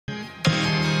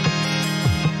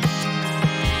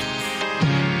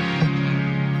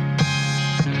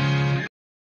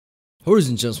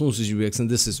Origin Channel and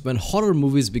this is When Horror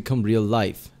Movies Become Real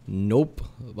Life. Nope,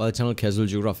 by the channel Casual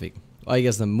Geographic. I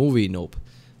guess the movie Nope.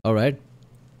 Alright.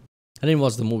 I didn't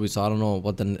watch the movie, so I don't know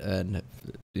what the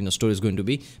story is going to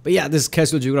be. But yeah, this is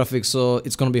Casual Geographic, so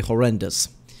it's gonna be horrendous.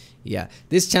 Yeah,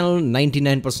 this channel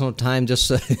 99% of the time just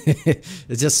it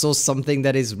just shows something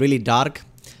that is really dark.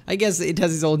 I guess it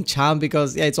has its own charm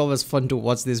because yeah, it's always fun to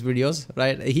watch these videos,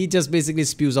 right? He just basically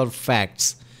spews out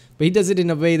facts, but he does it in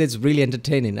a way that's really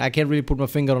entertaining. I can't really put my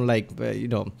finger on like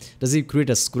does he create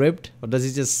a script or does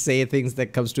he just say things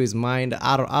that comes to his mind?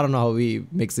 I don't know how he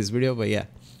makes this video, but yeah,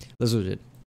 let's do it.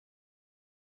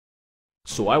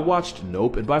 So I watched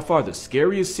Nope, and by far the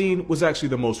scariest scene was actually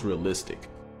the most realistic.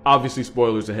 Obviously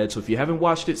spoilers ahead, so if you haven't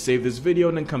watched it, save this video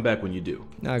and then come back when you do.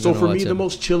 So for me, the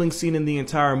most chilling scene in the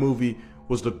entire movie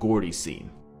was the Gordy scene.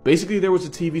 Basically, there was a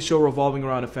TV show revolving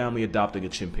around a family adopting a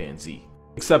chimpanzee.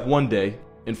 Except one day,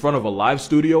 in front of a live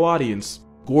studio audience,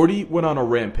 Gordy went on a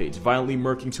rampage, violently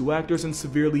murking two actors and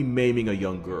severely maiming a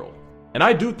young girl. And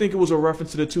I do think it was a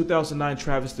reference to the 2009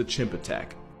 Travis the Chimp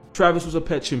attack. Travis was a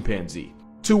pet chimpanzee.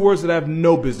 Two words that have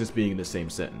no business being in the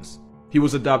same sentence. He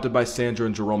was adopted by Sandra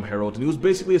and Jerome Harold, and he was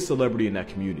basically a celebrity in that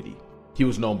community. He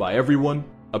was known by everyone,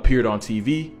 appeared on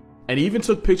TV, and he even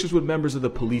took pictures with members of the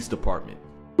police department,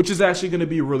 which is actually going to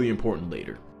be really important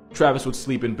later. Travis would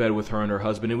sleep in bed with her and her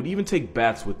husband and would even take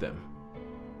baths with them.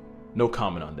 No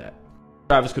comment on that.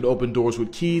 Travis could open doors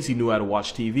with keys, he knew how to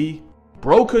watch TV,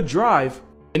 bro could drive,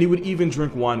 and he would even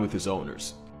drink wine with his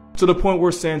owners. To the point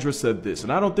where Sandra said this,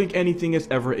 and I don't think anything has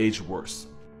ever aged worse.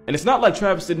 And it's not like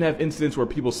Travis didn't have incidents where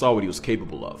people saw what he was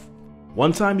capable of.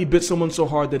 One time he bit someone so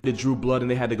hard that it drew blood and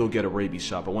they had to go get a rabies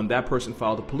shot, but when that person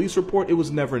filed a police report, it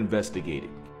was never investigated.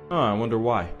 I wonder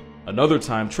why. Another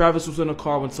time, Travis was in a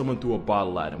car when someone threw a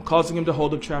bottle at him, causing him to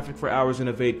hold up traffic for hours and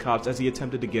evade cops as he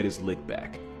attempted to get his lick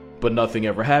back. But nothing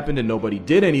ever happened and nobody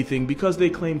did anything because they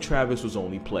claimed Travis was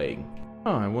only playing.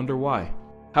 I wonder why.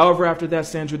 However, after that,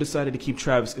 Sandra decided to keep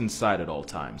Travis inside at all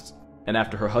times. And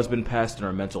after her husband passed and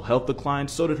her mental health declined,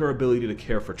 so did her ability to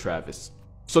care for Travis.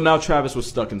 So now Travis was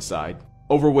stuck inside,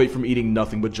 overweight from eating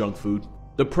nothing but junk food,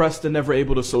 depressed and never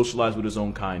able to socialize with his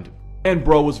own kind, and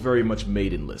bro was very much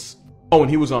maidenless. Oh, and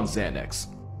he was on Xanax.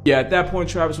 Yeah, at that point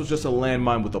Travis was just a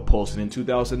landmine with a pulse, and in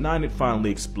 2009 it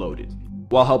finally exploded.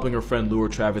 While helping her friend lure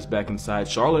Travis back inside,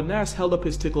 Charlotte Nash held up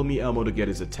his Tickle Me Elmo to get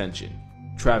his attention.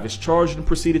 Travis charged and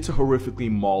proceeded to horrifically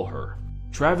maul her.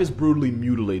 Travis brutally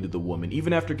mutilated the woman,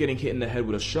 even after getting hit in the head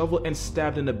with a shovel and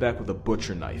stabbed in the back with a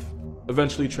butcher knife.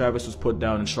 Eventually Travis was put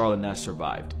down and Charlotte Nash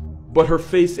survived. But her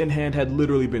face and hand had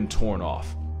literally been torn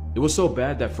off. It was so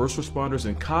bad that first responders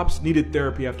and cops needed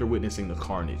therapy after witnessing the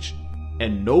carnage.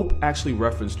 And Nope actually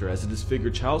referenced her as a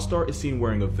disfigured child star is seen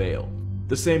wearing a veil,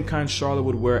 the same kind Charlotte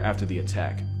would wear after the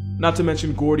attack. Not to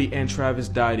mention Gordy and Travis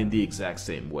died in the exact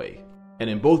same way. And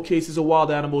in both cases a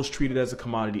wild animal is treated as a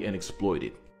commodity and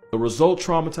exploited. The result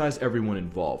traumatized everyone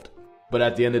involved. But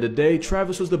at the end of the day,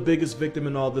 Travis was the biggest victim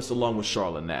in all this along with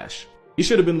Charlotte Nash. He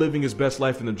should have been living his best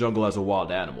life in the jungle as a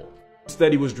wild animal.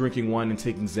 Instead, he was drinking wine and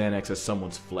taking Xanax as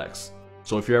someone's flex.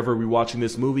 So if you're ever rewatching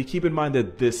this movie, keep in mind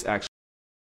that this actually...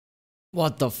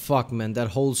 What the fuck, man? That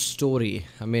whole story.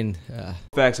 I mean...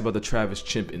 facts about the Travis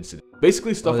Chimp incident.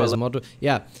 Basically stuff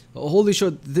yeah, holy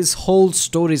shit, this whole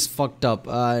story is fucked up.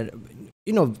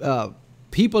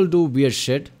 People do weird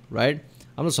shit, right?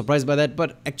 I'm not surprised by that,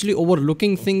 but actually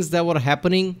overlooking things that were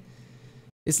happening,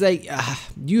 it's like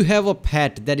you have a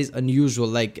pet that is unusual,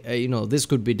 like this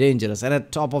could be dangerous, and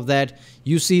at top of that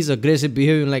you see his aggressive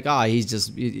behavior, like he's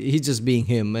just being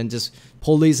him, and just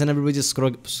police and everybody just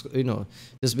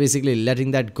just basically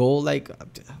letting that go. Like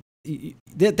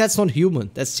that's not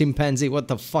human, that's chimpanzee. What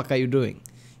the fuck are you doing?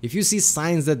 If you see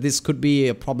signs that this could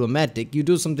be problematic, you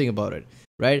do something about it,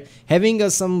 right? Having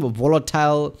some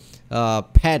volatile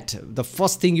pet, the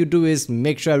first thing you do is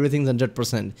make sure everything's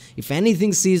 100%. If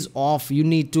anything sees off, you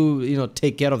need to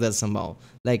take care of that somehow.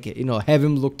 Like have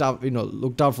him looked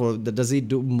out for. Does he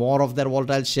do more of that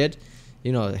volatile shit?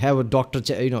 Have a doctor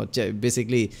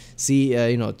basically see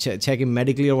check him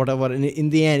medically or whatever. And in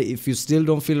the end, if you still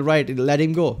don't feel right, let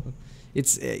him go.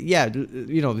 It's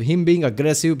him being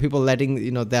aggressive, people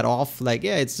letting that off, like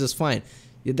yeah, it's just fine.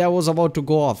 That was about to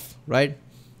go off, right?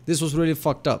 This was really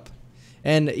fucked up.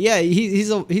 And yeah,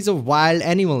 he's a wild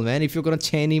animal, man. If you're gonna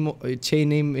chain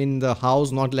him in the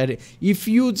house, not let it. If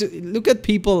you look at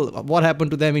people, what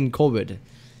happened to them in COVID?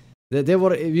 They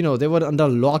were under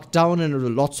lockdown,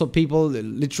 and lots of people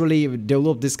literally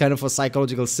developed this kind of a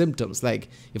psychological symptoms. Like,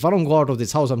 if I don't go out of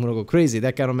this house, I'm gonna go crazy.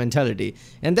 That kind of mentality.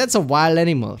 And that's a wild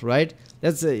animal, right?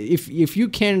 That's if you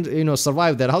can't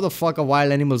survive that, how the fuck a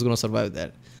wild animal is gonna survive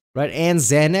that, right? And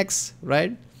Xanax,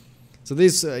 right? So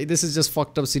this is just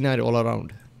fucked up scenario all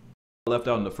around. Left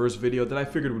out in the first video that I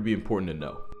figured would be important to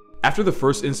know. After the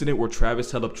first incident where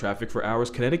Travis held up traffic for hours,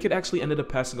 Connecticut actually ended up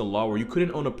passing a law where you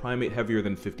couldn't own a primate heavier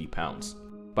than 50 pounds.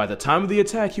 By the time of the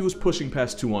attack, he was pushing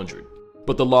past 200.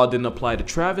 But the law didn't apply to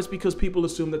Travis because people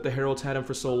assumed that the Heralds had him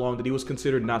for so long that he was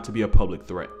considered not to be a public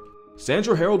threat.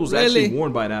 Sandra Harold was actually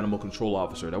warned by an animal control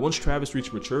officer that once Travis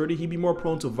reached maturity, he'd be more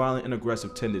prone to violent and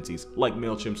aggressive tendencies, like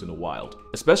male chimps in the wild.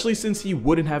 Especially since he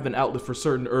wouldn't have an outlet for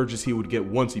certain urges he would get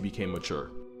once he became mature.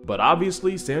 But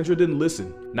obviously, Sandra didn't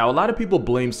listen. Now, a lot of people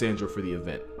blame Sandra for the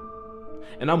event,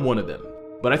 and I'm one of them.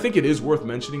 But I think it is worth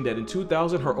mentioning that in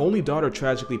 2000, her only daughter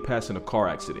tragically passed in a car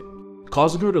accident,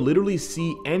 causing her to literally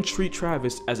see and treat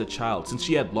Travis as a child since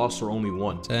she had lost her only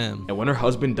one. Damn. And when her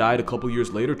husband died a couple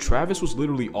years later, Travis was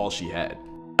literally all she had.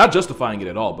 Not justifying it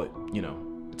at all, but, you know,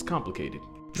 it's complicated.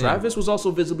 Travis was also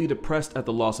visibly depressed at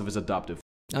the loss of his adoptive.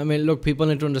 I mean, look, people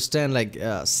need to understand, like,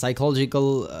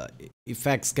 psychological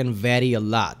effects can vary a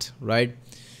lot, right?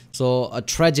 So a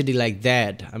tragedy like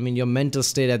that, I mean, your mental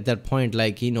state at that point,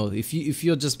 like, you know, if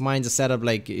your just mind is set up,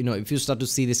 like, you know, if you start to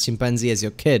see this chimpanzee as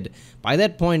your kid, by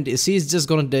that point, she's just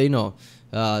gonna, you know,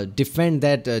 defend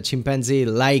that chimpanzee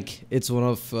like it's one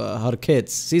of her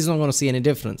kids. She's not gonna see any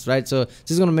difference, right? So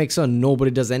she's gonna make sure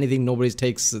nobody does anything, nobody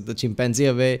takes the chimpanzee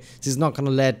away. She's not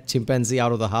gonna let chimpanzee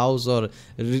out of the house or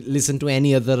listen to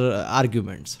any other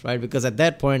arguments, right? Because at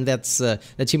that point, that's the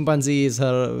chimpanzee is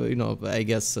her, you know, I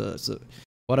guess. So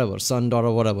whatever, son,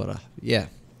 daughter, whatever. Yeah.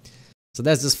 So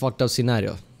that's just fucked up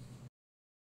scenario.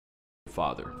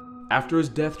 Father. After his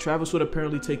death, Travis would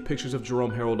apparently take pictures of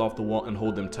Jerome Harold off the wall and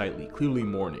hold them tightly, clearly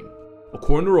mourning.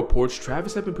 According to reports,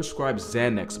 Travis had been prescribed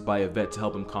Xanax by a vet to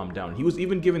help him calm down. He was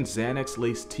even given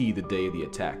Xanax-laced tea the day of the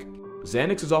attack.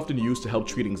 Xanax is often used to help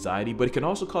treat anxiety, but it can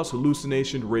also cause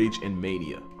hallucination, rage, and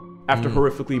mania. After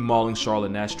horrifically mauling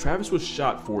Charlotte Nash, Travis was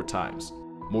shot 4 times.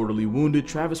 Mortally wounded,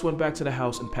 Travis went back to the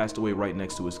house and passed away right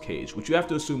next to his cage, which you have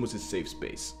to assume was his safe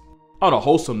space. On a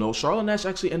wholesome note, Charlotte Nash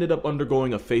actually ended up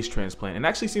undergoing a face transplant and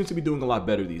actually seems to be doing a lot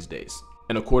better these days.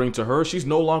 And according to her, she's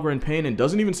no longer in pain and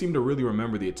doesn't even seem to really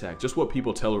remember the attack, just what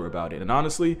people tell her about it. And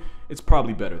honestly, it's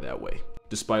probably better that way.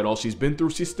 Despite all she's been through,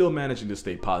 she's still managing to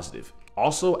stay positive.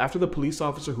 Also, after the police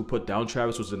officer who put down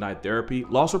Travis was denied therapy,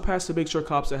 laws were passed to make sure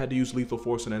cops that had to use lethal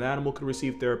force on an animal could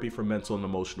receive therapy for mental and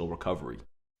emotional recovery.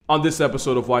 On this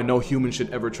episode of Why No Human Should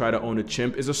Ever Try to Own a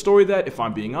Chimp is a story that, if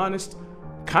I'm being honest,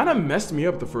 kinda messed me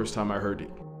up the first time I heard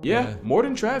it. Yeah, more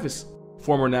than Travis.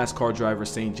 Former NASCAR driver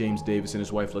St. James Davis and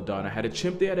his wife LaDonna had a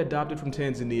chimp they had adopted from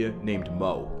Tanzania named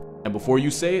Mo. And before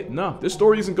you say it, nah, this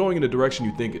story isn't going in the direction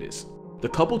you think it is. The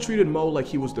couple treated Mo like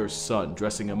he was their son,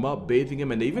 dressing him up, bathing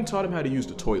him, and they even taught him how to use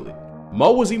the toilet.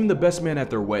 Mo was even the best man at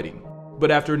their wedding.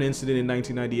 But after an incident in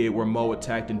 1998 where Mo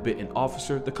attacked and bit an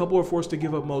officer, the couple were forced to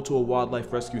give up Mo to a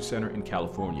wildlife rescue center in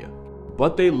California.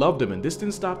 But they loved him, and this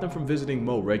didn't stop them from visiting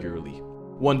Mo regularly.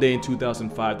 One day in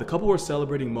 2005, the couple were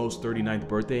celebrating Mo's 39th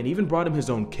birthday and even brought him his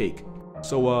own cake.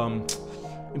 So,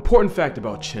 important fact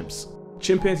about chimps.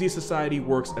 Chimpanzee society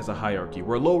works as a hierarchy,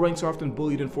 where low ranks are often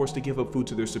bullied and forced to give up food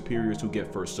to their superiors who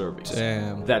get first servings.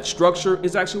 Damn. That structure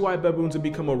is actually why baboons have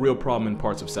become a real problem in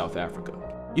parts of South Africa.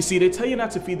 You see, they tell you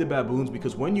not to feed the baboons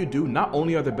because when you do, not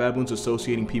only are the baboons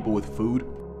associating people with food,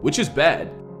 which is bad,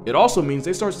 it also means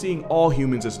they start seeing all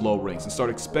humans as low ranks and start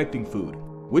expecting food,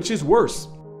 which is worse.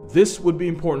 This would be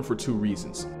important for 2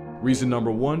 reasons. Reason number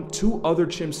 1, 2 other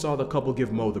chimps saw the couple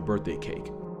give Mo the birthday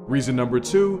cake. Reason number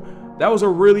 2, that was a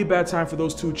really bad time for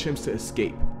those 2 chimps to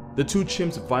escape. The 2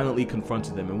 chimps violently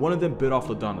confronted them and one of them bit off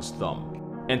LaDonna's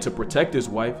thumb. And to protect his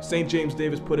wife, St. James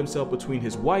Davis put himself between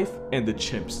his wife and the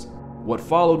chimps. What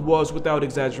followed was, without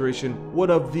exaggeration,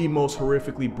 one of the most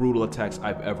horrifically brutal attacks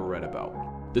I've ever read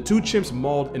about. The 2 chimps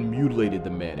mauled and mutilated the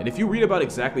man, and if you read about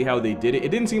exactly how they did it, it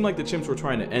didn't seem like the chimps were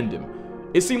trying to end him.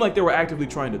 It seemed like they were actively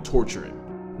trying to torture him.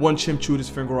 One chimp chewed his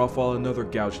finger off while another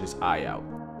gouged his eye out.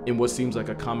 In what seems like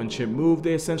a common chimp move,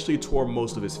 they essentially tore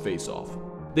most of his face off.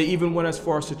 They even went as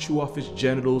far as to chew off his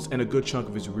genitals and a good chunk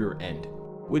of his rear end,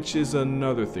 which is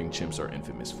another thing chimps are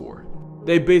infamous for.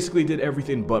 They basically did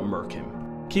everything but murk him.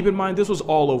 Keep in mind, this was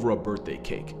all over a birthday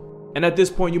cake. And at this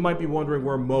point, you might be wondering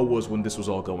where Mo was when this was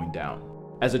all going down.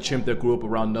 As a chimp that grew up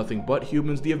around nothing but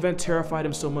humans, the event terrified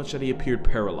him so much that he appeared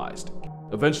paralyzed.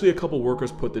 Eventually, a couple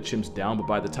workers put the chimps down, but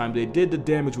by the time they did, the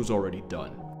damage was already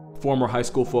done. Former high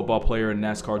school football player and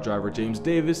NASCAR driver James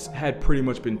Davis had pretty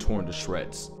much been torn to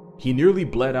shreds. He nearly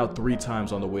bled out 3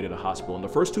 times on the way to the hospital, and the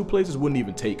first 2 places wouldn't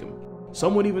even take him.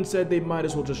 Someone even said they might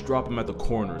as well just drop him at the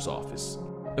coroner's office.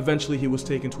 Eventually, he was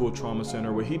taken to a trauma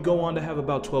center where he'd go on to have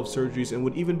about 12 surgeries and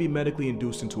would even be medically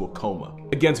induced into a coma.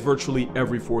 Against virtually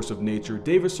every force of nature,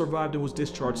 Davis survived and was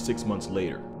discharged 6 months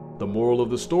later. The moral of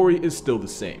the story is still the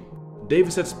same.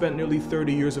 Davis had spent nearly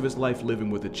 30 years of his life living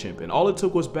with a chimp, and all it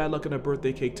took was bad luck and a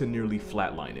birthday cake to nearly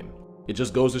flatline him. It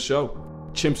just goes to show,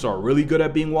 chimps are really good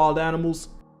at being wild animals,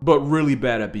 but really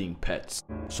bad at being pets.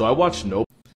 So I watched Nope.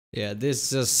 Yeah,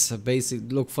 this is just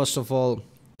basic. Look, first of all,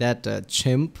 that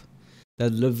chimp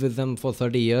that lived with them for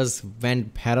 30 years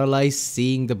went paralyzed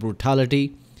seeing the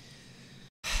brutality.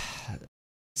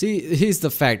 See, here's the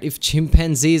fact. If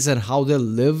chimpanzees and how they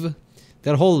live,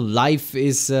 their whole life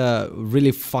is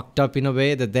really fucked up in a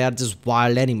way that they are just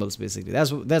wild animals, basically.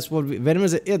 That's what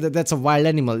whenever yeah, that's a wild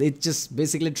animal, it just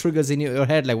basically triggers in your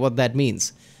head like what that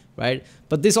means, right?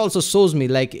 But this also shows me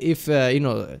like if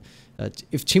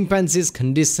if chimpanzees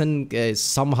condition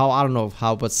somehow, I don't know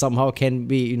how, but somehow can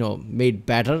be made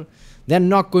better, they're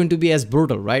not going to be as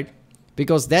brutal, right?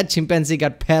 Because that chimpanzee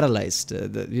got paralyzed,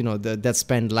 that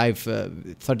spent life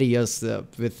 30 years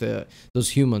with those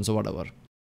humans or whatever,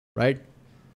 right?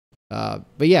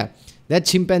 But yeah, that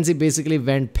chimpanzee basically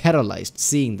went paralyzed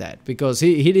seeing that, because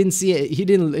he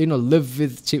didn't live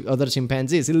with other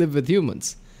chimpanzees. He lived with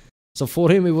humans. So for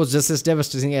him, it was just as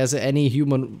devastating as any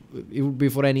human it would be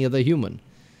for any other human.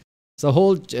 So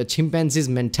whole chimpanzee's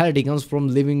mentality comes from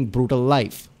living brutal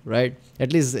life, right?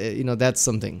 At least that's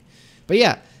something. But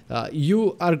yeah,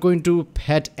 you are going to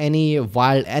pet any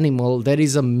wild animal, there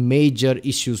is a major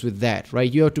issues with that,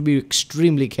 right? You have to be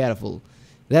extremely careful.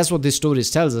 That's what this story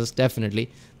tells us, definitely.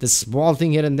 The small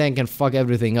thing here and there can fuck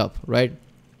everything up, right?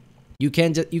 You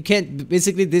can't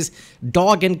basically this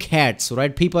dog and cats,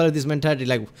 right? People have this mentality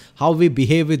like how we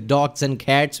behave with dogs and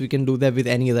cats, we can do that with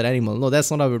any other animal. No, that's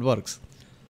not how it works.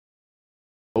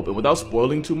 Open without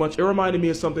spoiling too much, it reminded me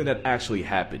of something that actually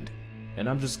happened. And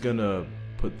I'm just gonna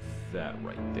put that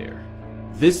right there.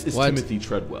 This is Timothy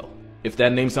Treadwell. If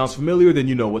that name sounds familiar, then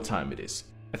you know what time it is.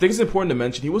 I think it's important to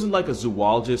mention he wasn't like a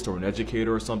zoologist or an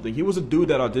educator or something. He was a dude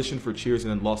that auditioned for Cheers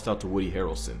and then lost out to Woody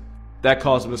Harrelson. That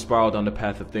caused him to spiral down the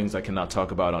path of things I cannot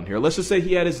talk about on here. Let's just say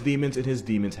he had his demons and his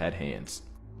demons had hands.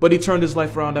 But he turned his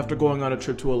life around after going on a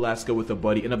trip to Alaska with a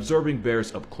buddy and observing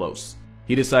bears up close.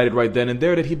 He decided right then and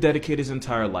there that he'd dedicate his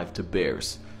entire life to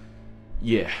bears.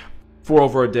 Yeah. For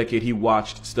over a decade, he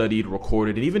watched, studied,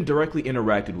 recorded, and even directly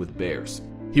interacted with bears.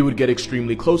 He would get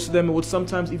extremely close to them and would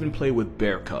sometimes even play with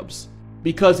bear cubs,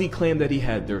 because he claimed that he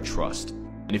had their trust.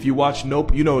 And if you watch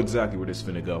Nope, you know exactly where this is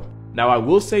finna go. Now, I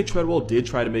will say Treadwell did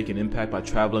try to make an impact by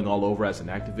traveling all over as an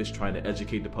activist trying to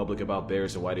educate the public about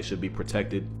bears and why they should be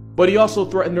protected, but he also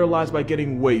threatened their lives by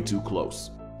getting way too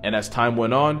close. And as time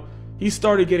went on, he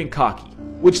started getting cocky,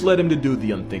 which led him to do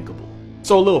the unthinkable.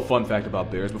 So a little fun fact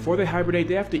about bears, before they hibernate,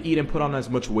 they have to eat and put on as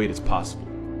much weight as possible.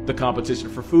 The competition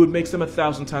for food makes them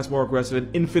 1,000 times more aggressive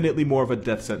and infinitely more of a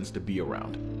death sentence to be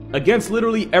around. Against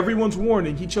literally everyone's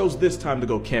warning, he chose this time to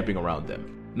go camping around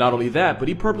them. Not only that, but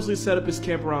he purposely set up his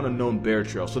camp around a known bear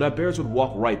trail so that bears would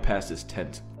walk right past his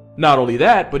tent. Not only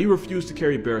that, but he refused to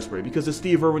carry bear spray because the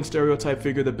Steve Irwin stereotype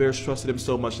figured that bears trusted him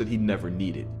so much that he never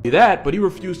needed. He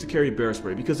refused to carry bear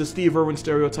spray because the Steve Irwin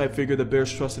stereotype figured that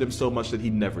bears trusted him so much that he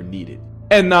never needed.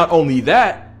 And not only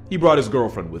that, he brought his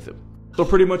girlfriend with him. So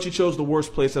pretty much he chose the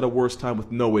worst place at a worst time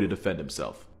with no way to defend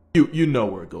himself. You know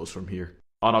where it goes from here.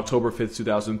 On October 5th,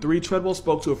 2003, Treadwell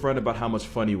spoke to a friend about how much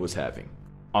fun he was having.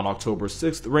 On October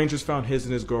 6th, rangers found his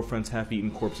and his girlfriend's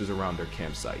half-eaten corpses around their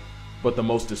campsite. But the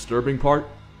most disturbing part?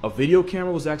 A video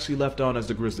camera was actually left on as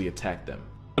the grizzly attacked them.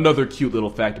 Another cute little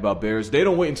fact about bears, they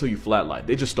don't wait until you flatline,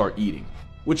 they just start eating.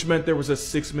 Which meant there was a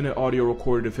 6-minute audio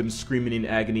recorded of him screaming in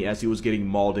agony as he was getting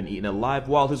mauled and eaten alive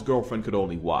while his girlfriend could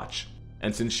only watch.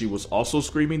 And since she was also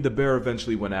screaming, the bear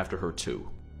eventually went after her too.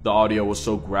 The audio was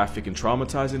so graphic and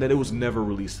traumatizing that it was never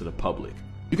released to the public.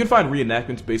 You can find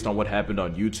reenactments based on what happened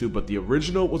on YouTube, but the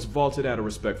original was vaulted out of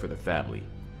respect for the family.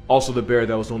 Also, the bear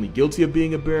that was only guilty of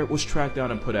being a bear was tracked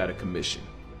down and put out of commission.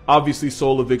 Obviously,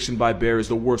 soul eviction by bear is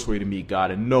the worst way to meet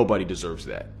God, and nobody deserves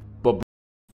that. But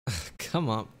come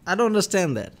on, I don't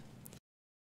understand that.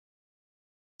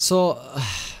 So,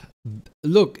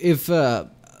 look, if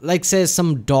like say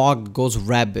some dog goes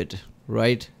rabid,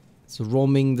 right? So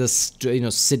roaming the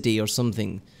city or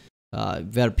something,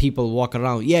 where people walk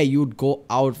around. Yeah, you'd go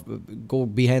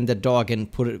behind the dog and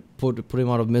put him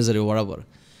out of misery or whatever.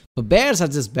 But bears are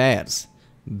just bears.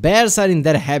 Bears are in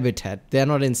their habitat. They are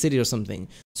not in city or something.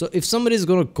 So if somebody is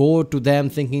gonna go to them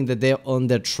thinking that they earn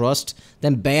their trust,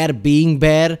 then bear being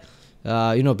bear,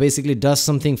 basically does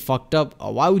something fucked up.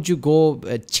 Why would you go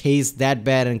chase that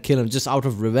bear and kill him just out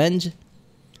of revenge?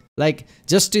 Like,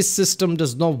 justice system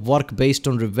does not work based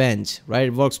on revenge, right?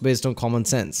 It works based on common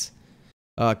sense.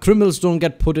 criminals don't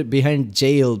get put behind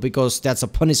jail because that's a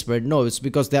punishment. No, it's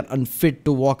because they're unfit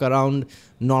to walk around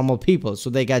normal people, so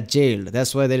they got jailed.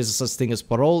 That's why there is such thing as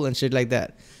parole and shit like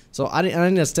that. So I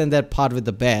understand that part with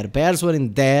the bear. Bears were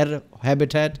in their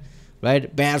habitat,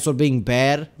 right? Bears were being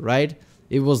bear, right?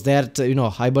 It was their,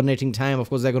 hibernating time. Of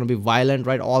course, they're going to be violent,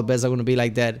 right? All bears are going to be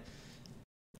like that.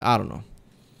 I don't know.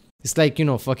 It's like,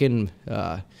 fucking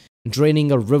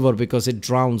draining a river because it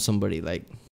drowned somebody. Like,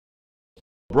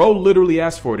 bro literally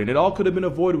asked for it, and it all could have been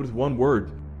avoided with one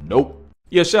word. Nope.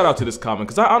 Yeah, shout out to this comment,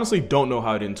 because I honestly don't know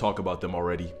how I didn't talk about them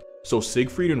already. So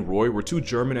Siegfried and Roy were two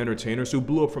German entertainers who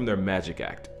blew up from their magic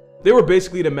act. They were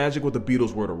basically the magic what the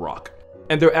Beatles were to rock.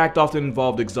 And their act often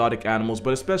involved exotic animals,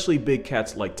 but especially big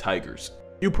cats like tigers.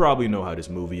 You probably know how this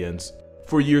movie ends.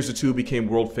 For years, the two became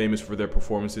world famous for their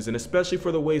performances, and especially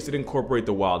for the ways that incorporate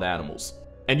the wild animals.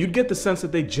 And you'd get the sense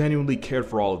that they genuinely cared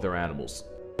for all of their animals.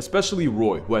 Especially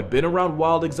Roy, who had been around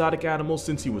wild exotic animals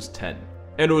since he was 10.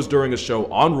 And it was during a show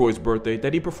on Roy's birthday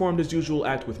that he performed his usual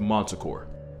act with Manticore,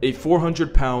 a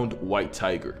 400-pound white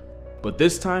tiger. But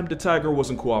this time, the tiger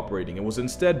wasn't cooperating and was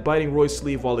instead biting Roy's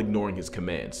sleeve while ignoring his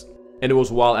commands. And it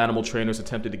was while animal trainers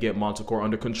attempted to get Manticore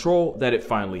under control that it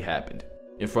finally happened.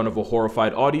 In front of a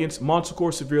horrified audience,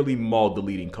 Manticore severely mauled the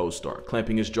leading co-star,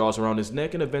 clamping his jaws around his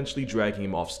neck and eventually dragging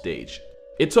him off stage.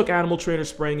 It took animal trainers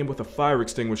spraying him with a fire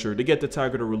extinguisher to get the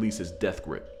tiger to release his death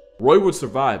grip. Roy would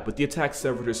survive, but the attack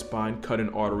severed his spine, cut an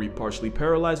artery, partially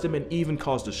paralyzed him, and even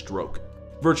caused a stroke,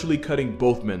 virtually cutting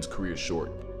both men's careers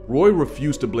short. Roy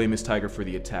refused to blame his tiger for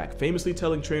the attack, famously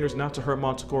telling trainers not to hurt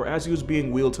Manticore as he was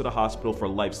being wheeled to the hospital for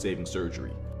life-saving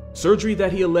surgery. Surgery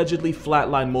that he allegedly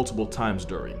flatlined multiple times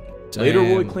during. Damn. Later,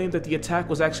 Roy claimed that the attack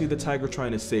was actually the tiger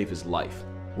trying to save his life.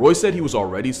 Roy said he was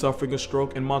already suffering a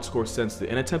stroke, and Manticore sensed it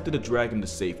and attempted to drag him to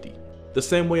safety, the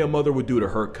same way a mother would do to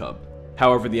her cub.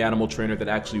 However, the animal trainer that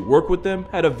actually worked with them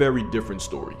had a very different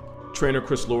story. Trainer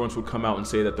Chris Lawrence would come out and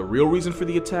say that the real reason for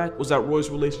the attack was that Roy's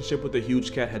relationship with the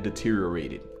huge cat had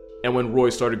deteriorated. And when Roy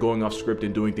started going off script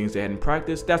and doing things they hadn't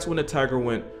practiced, that's when the tiger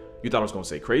went, "You thought I was gonna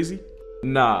say crazy?"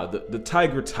 Nah, the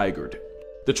tiger tigered.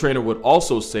 The trainer would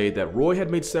also say that Roy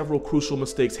had made several crucial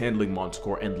mistakes handling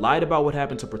Manticore and lied about what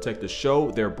happened to protect the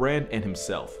show, their brand, and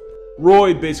himself.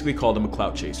 Roy basically called him a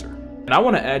clout chaser. And I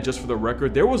want to add, just for the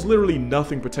record, there was literally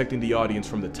nothing protecting the audience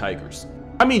from the tigers.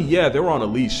 I mean, yeah, they were on a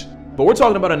leash, but we're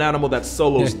talking about an animal that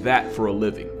solos that for a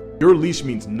living. Your leash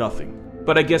means nothing.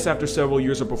 But I guess after several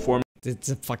years of performing, it's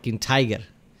a fucking tiger.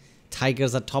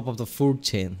 Tigers are top of the food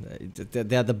chain.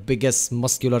 They're the biggest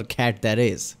muscular cat there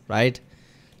is, right?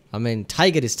 I mean,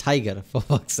 tiger is tiger, for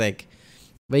fuck's sake.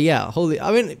 But yeah,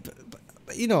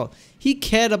 he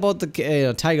cared about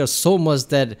the tiger so much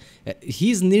that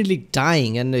he's nearly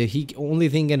dying, and he only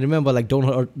thing can remember, like, don't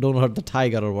hurt the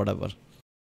tiger or whatever.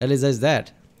 At least that's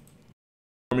that.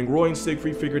 Roy and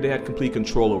Siegfried figured they had complete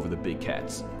control over the big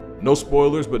cats. No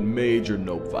spoilers, but major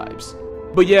nope vibes.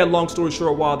 But yeah, long story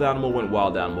short, wild animal went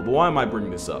wild animal. But why am I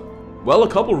bringing this up? Well, a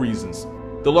couple reasons.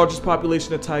 The largest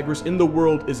population of tigers in the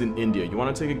world is in India. You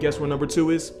want to take a guess where number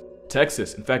 2 is?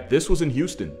 Texas. In fact, this was in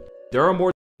Houston. There are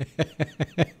more.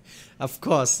 Of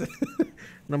course.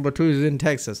 Number 2 is in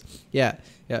Texas. Yeah.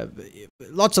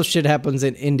 Lots of shit happens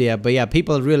in India, but yeah,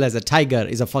 people realize a tiger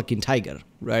is a fucking tiger,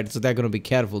 right? So they're going to be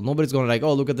careful. Nobody's going to like,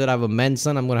 oh, look at that, I have a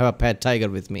manson, I'm going to have a pet tiger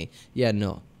with me. Yeah,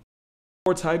 no.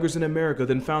 More tigers in America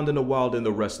than found in the wild in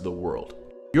the rest of the world.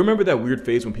 You remember that weird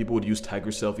phase when people would use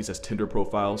tiger selfies as Tinder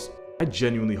profiles? I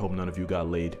genuinely hope none of you got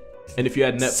laid. And if you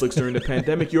had Netflix during the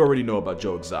pandemic, you already know about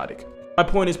Joe Exotic. My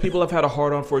point is, people have had a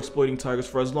hard-on for exploiting tigers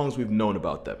for as long as we've known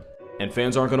about them. And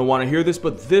fans aren't going to want to hear this,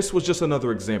 but this was just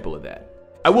another example of that.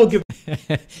 I will give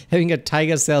having a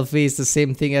tiger selfie is the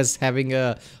same thing as having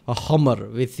a Hummer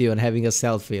with you and having a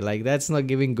selfie. Like, that's not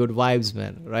giving good vibes,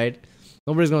 man, right?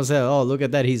 Nobody's going to say, oh, look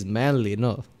at that, he's manly.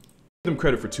 No. Give them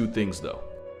credit for 2 things, though.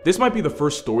 This might be the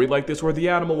first story like this where the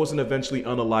animal wasn't eventually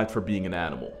unalived for being an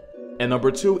animal. And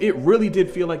number 2, it really did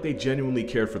feel like they genuinely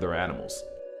cared for their animals.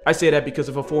 I say that because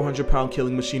if a 400-pound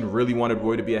killing machine really wanted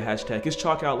Roy to be a hashtag, his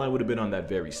chalk outline would have been on that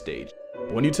very stage.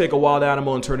 But when you take a wild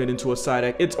animal and turn it into a side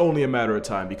act, it's only a matter of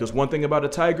time, because one thing about a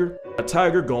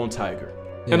tiger gone tiger.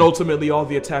 Yeah. And ultimately all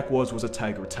the attack was a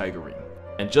tiger tigering.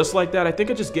 And just like that, I think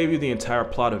I just gave you the entire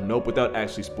plot of Nope without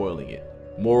actually spoiling it.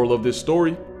 Moral of this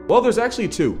story? Well, there's actually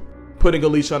 2. Putting a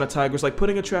leash on a tiger is like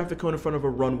putting a traffic cone in front of a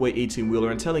runway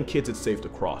 18-wheeler and telling kids it's safe to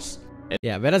cross.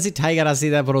 Yeah, when I see tiger, I see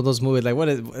that one of those movies, like, what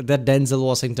is that Denzel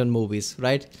Washington movies,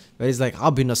 right? Where he's like,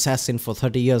 I've been an assassin for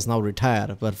 30 years, now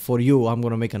retire, but for you, I'm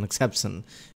going to make an exception.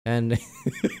 And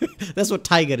that's what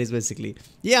tiger is, basically.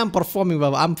 Yeah, I'm performing,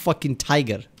 but I'm fucking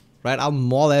tiger, right? I'll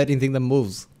maul anything that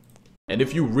moves. And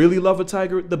if you really love a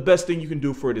tiger, the best thing you can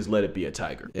do for it is let it be a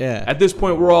tiger. Yeah. At this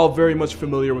point, we're all very much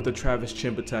familiar with the Travis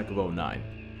chimp attack of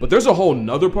 '09. But there's a whole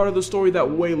nother part of the story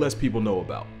that way less people know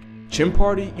about. Chimp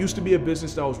Party used to be a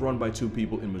business that was run by two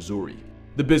people in Missouri.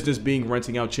 The business being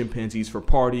renting out chimpanzees for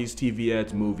parties, TV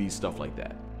ads, movies, stuff like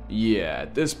that. Yeah,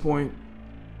 at this point,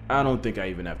 I don't think I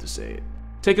even have to say it.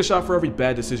 Take a shot for every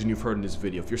bad decision you've heard in this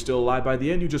video. If you're still alive by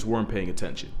the end, you just weren't paying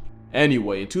attention.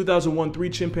 Anyway, in 2001, 3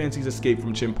 chimpanzees escaped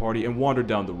from Chimp Party and wandered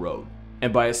down the road.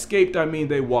 And by escaped, I mean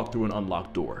they walked through an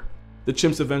unlocked door. The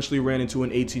chimps eventually ran into an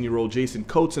 18-year-old Jason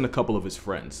Coates and a couple of his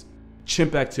friends.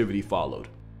 Chimp activity followed.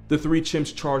 The 3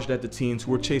 chimps charged at the teens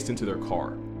who were chased into their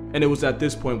car. And it was at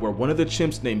this point where one of the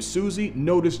chimps named Susie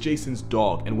noticed Jason's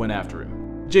dog and went after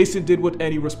him. Jason did what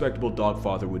any respectable dog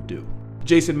father would do.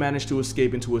 Jason managed to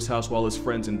escape into his house while his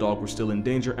friends and dog were still in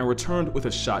danger and returned with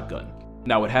a shotgun.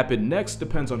 Now what happened next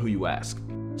depends on who you ask.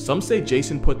 Some say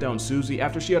Jason put down Susie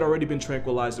after she had already been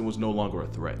tranquilized and was no longer a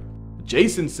threat.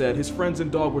 Jason said his friends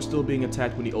and dog were still being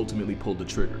attacked when he ultimately pulled the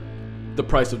trigger. The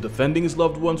price of defending his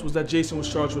loved ones was that Jason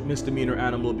was charged with misdemeanor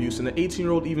animal abuse and the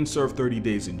 18-year-old even served 30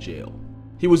 days in jail.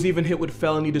 He was even hit with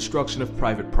felony destruction of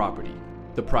private property,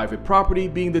 the private property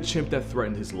being the chimp that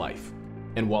threatened his life.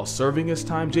 And while serving his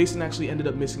time, Jason actually ended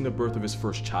up missing the birth of his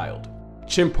first child.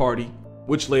 Chimp Party,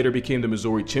 which later became the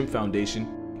Missouri Chimp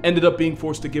Foundation, ended up being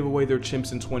forced to give away their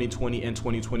chimps in 2020 and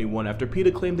 2021 after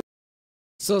PETA claimed that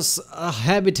So a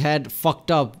habitat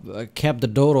fucked up, kept the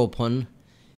door open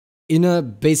in a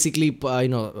basically,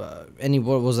 any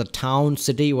what was a town,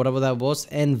 city, whatever that was,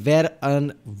 and where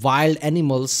wild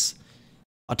animals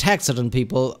attacked certain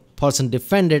people, person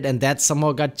defended, and that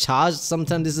somehow got charged.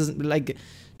 Sometimes this is like,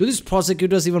 do these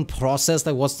prosecutors even process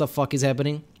like what the fuck is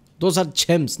happening? Those are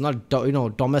chimps, not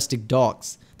domestic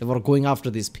dogs that were going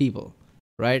after these people,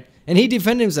 right? And he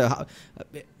defended himself.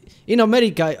 In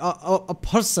America, a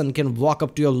person can walk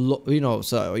up to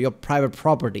your, your private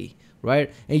property,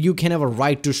 right? And you can have a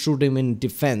right to shoot him in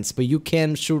defense, but you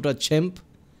can shoot a chimp,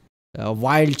 a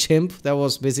wild chimp that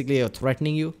was basically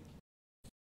threatening you.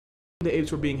 the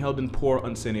apes were being held in poor,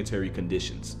 unsanitary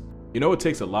conditions. You know, it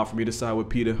takes a lot for me to side with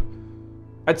PETA.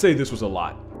 I'd say this was a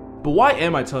lot. But why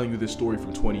am I telling you this story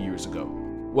from 20 years ago?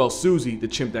 Well, Susie, the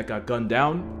chimp that got gunned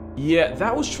down, yeah,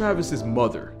 that was Travis's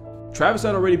mother. Travis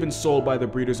had already been sold by the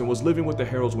breeders and was living with the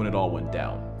Heralds when it all went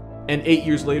down. And 8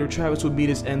 years later, Travis would meet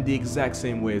his end the exact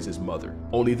same way as his mother.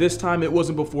 Only this time, it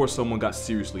wasn't before someone got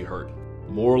seriously hurt.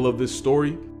 Moral of this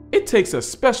story, it takes a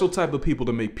special type of people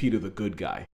to make PETA the good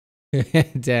guy.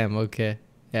 Damn, okay.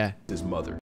 Yeah. His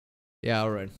mother. Yeah,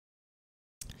 alright.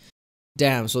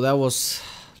 Damn, so that was...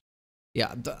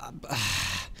 Yeah.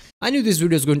 I knew this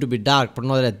video was going to be dark, but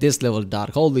not at this level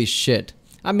dark. Holy shit.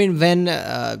 I mean, when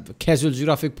Casual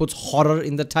Geographic puts horror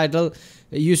in the title,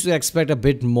 you should expect a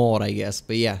bit more, I guess.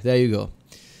 But yeah, there you go.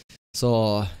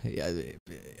 So, yeah,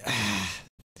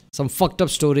 some fucked up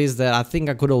stories that I think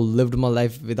I could have lived my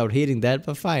life without hearing that,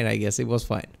 but fine, I guess it was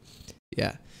fine.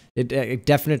 Yeah, it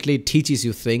definitely teaches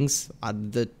you things,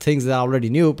 the things that I already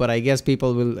knew, but I guess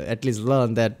people will at least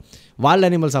learn that wild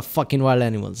animals are fucking wild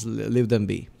animals. Leave them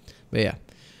be. But yeah.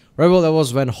 Right, well, that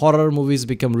was when horror movies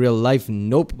become real life.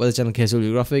 Nope. By the channel Casual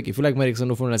Geographic. If you like my reaction,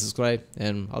 don't forget to subscribe,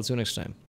 and I'll see you next time.